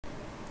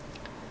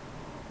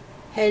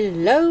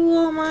Hello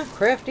all my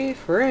crafty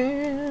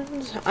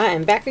friends. I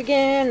am back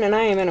again and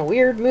I am in a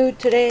weird mood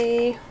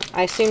today.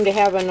 I seem to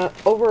have an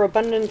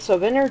overabundance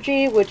of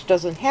energy, which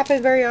doesn't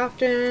happen very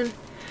often.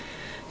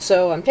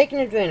 So I'm taking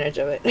advantage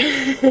of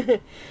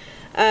it.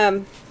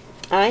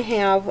 I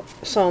have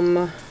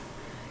some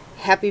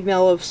Happy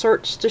Mail of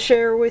sorts to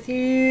share with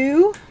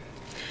you.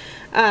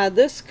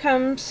 This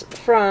comes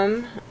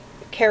from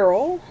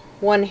Carol,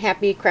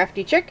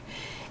 OneHappyCraftyChick,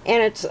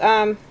 and it's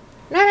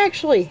not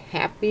actually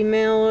Happy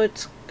Mail,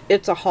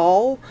 it's a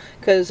haul,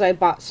 because I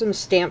bought some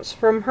stamps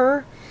from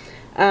her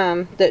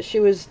that she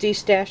was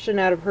destashing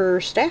out of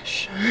her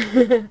stash.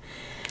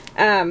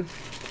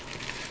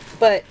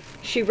 But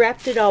she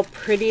wrapped it all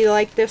pretty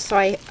like this, so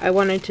I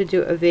wanted to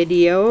do a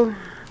video.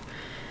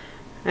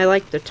 I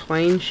like the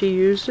twine she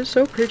used, it's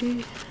so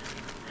pretty.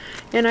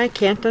 And I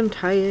can't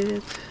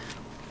untie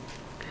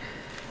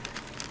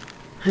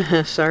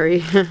it.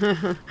 Sorry.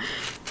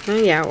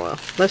 Yeah, well,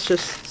 let's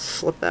just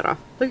slip that off.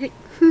 Look at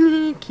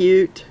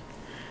cute.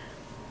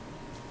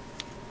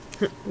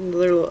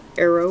 Little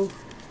arrow.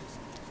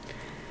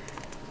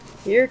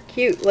 You're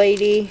cute,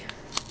 lady.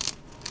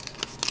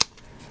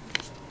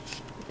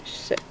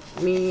 Set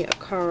me a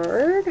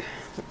card.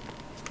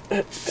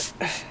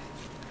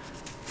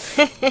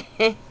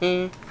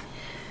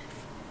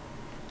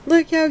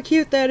 Look how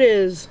cute that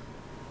is.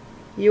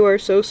 You are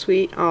so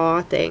sweet.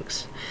 Aw,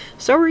 thanks.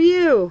 So are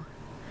you.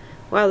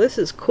 Wow, this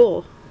is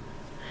cool.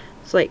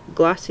 It's like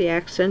glossy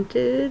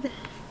accented.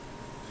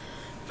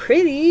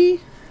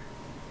 Pretty.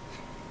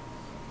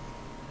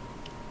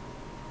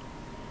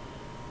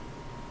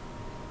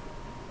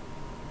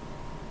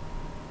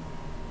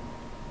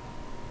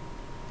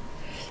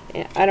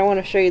 Yeah, I don't want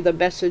to show you the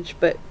message,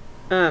 but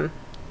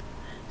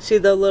see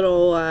the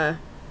little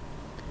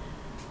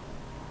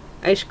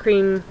ice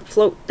cream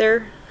float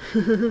there?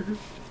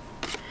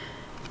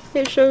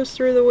 It shows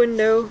through the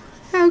window.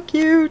 How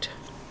cute!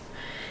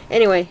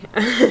 Anyway,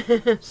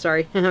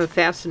 sorry, I'm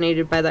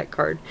fascinated by that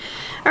card.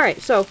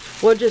 Alright, so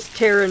we'll just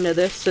tear into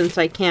this since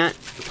I can't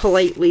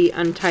politely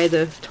untie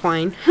the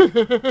twine.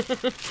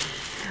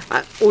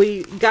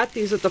 We got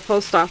these at the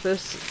post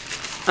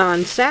office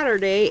on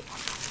Saturday,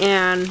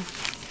 and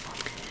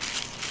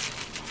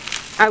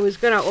I was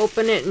going to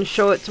open it and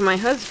show it to my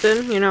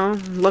husband, you know,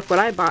 look what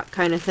I bought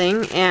kind of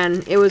thing,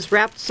 and it was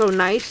wrapped so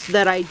nice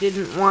that I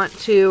didn't want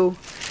to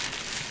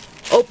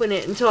open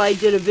it until I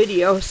did a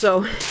video,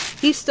 so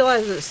he still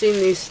hasn't seen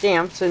these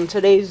stamps, and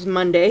today's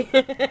Monday.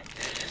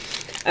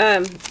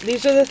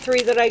 These are the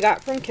three that I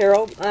got from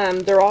Carol.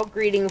 They're all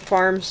Greeting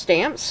Farm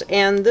stamps,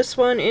 and this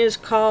one is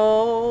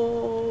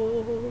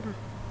called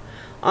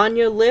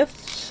Anya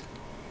Lifts.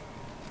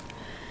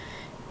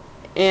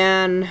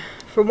 And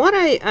from what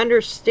I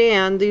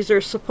understand, these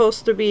are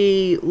supposed to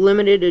be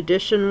limited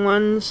edition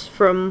ones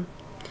from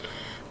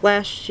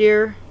last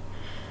year.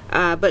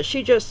 But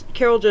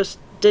Carol just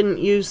didn't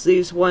use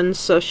these ones,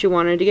 so she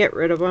wanted to get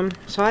rid of them,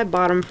 so I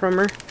bought them from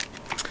her.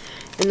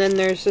 And then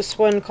there's this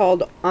one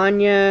called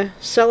Anya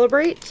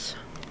Celebrates.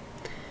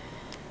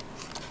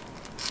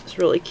 It's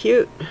really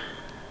cute.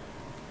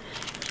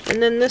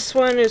 And then this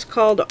one is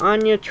called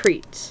Anya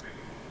Treats.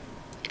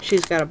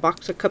 She's got a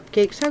box of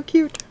cupcakes. How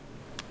cute!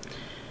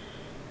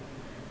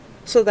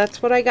 So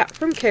that's what I got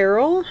from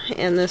Carol,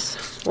 and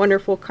this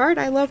wonderful card.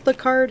 I love the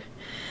card.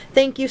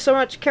 Thank you so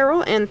much,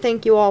 Carol, and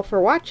thank you all for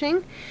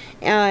watching.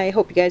 I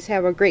hope you guys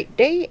have a great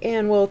day,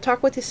 and we'll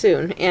talk with you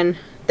soon. And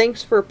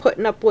thanks for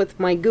putting up with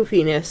my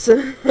goofiness.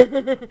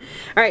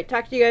 Alright,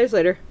 talk to you guys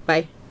later.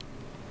 Bye.